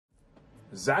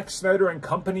Zack Snyder and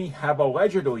company have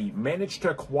allegedly managed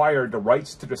to acquire the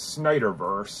rights to the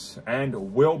SnyderVerse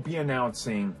and will be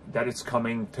announcing that it's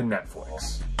coming to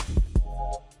Netflix.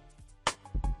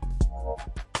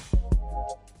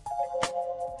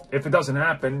 If it doesn't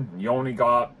happen, you only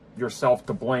got yourself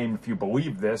to blame if you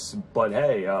believe this, but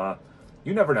hey,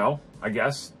 you never know, I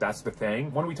guess. That's the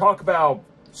thing. When we talk about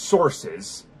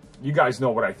sources, you guys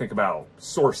know what I think about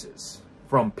sources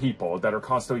from people that are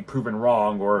constantly proven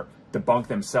wrong or debunk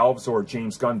themselves, or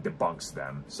James Gunn debunks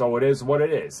them. So it is what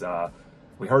it is.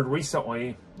 We heard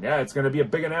recently, yeah, it's going to be a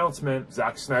big announcement.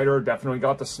 Zack Snyder definitely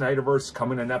got the SnyderVerse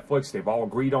coming to Netflix. They've all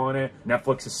agreed on it.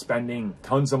 Netflix is spending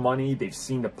tons of money. They've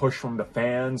seen the push from the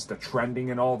fans, the trending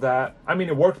and all that. I mean,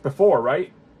 it worked before,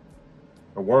 right?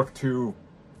 It worked to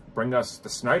bring us the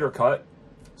Snyder Cut.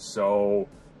 So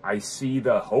I see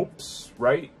the hopes,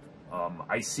 right?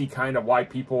 I see kind of why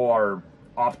people are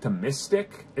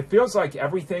optimistic. It feels like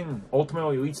everything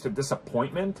ultimately leads to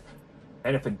disappointment.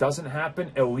 And if it doesn't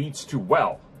happen, it leads to,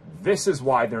 well, this is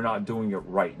why they're not doing it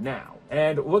right now.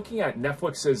 And looking at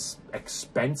Netflix's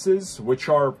expenses, which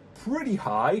are pretty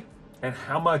high, and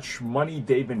how much money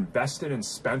they've invested and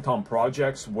spent on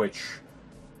projects which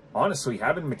honestly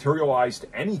haven't materialized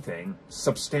anything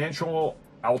substantial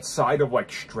outside of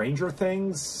like Stranger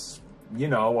Things, you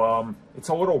know, it's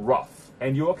a little rough.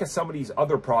 And you look at some of these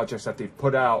other projects that they've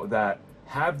put out that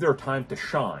have their time to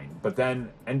shine, but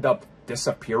then end up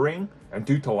disappearing, and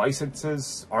due to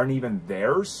licenses aren't even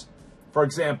theirs. For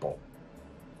example,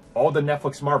 all the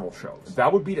Netflix Marvel shows.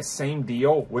 That would be the same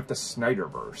deal with the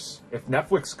SnyderVerse. If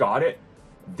Netflix got it,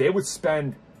 they would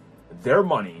spend their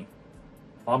money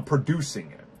on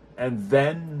producing it. And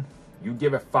then you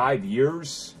give it 5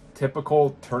 years,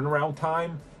 typical turnaround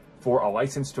time for a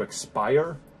license to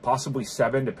expire, possibly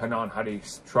 7, depending on how they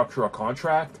structure a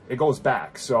contract. It goes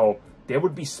back. So they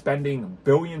would be spending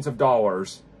billions of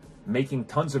dollars making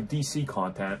tons of DC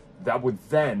content that would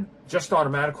then just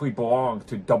automatically belong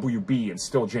to WB and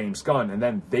still James Gunn, and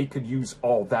then they could use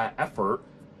all that effort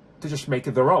to just make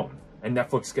it their own, and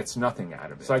Netflix gets nothing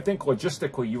out of it. So I think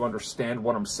logistically you understand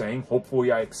what I'm saying.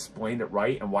 Hopefully I explained it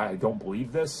right and why I don't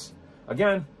believe this.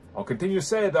 Again, I'll continue to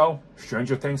say it though,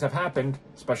 stranger things have happened,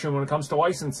 especially when it comes to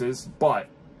licenses, but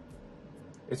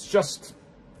it's just,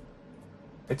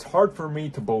 it's hard for me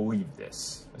to believe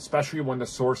this, especially when the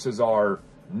sources are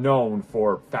known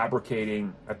for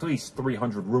fabricating at least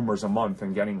 300 rumors a month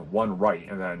and getting one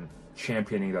right, and then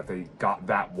championing that they got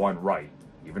that one right.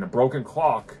 Even a broken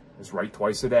clock is right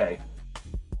twice a day.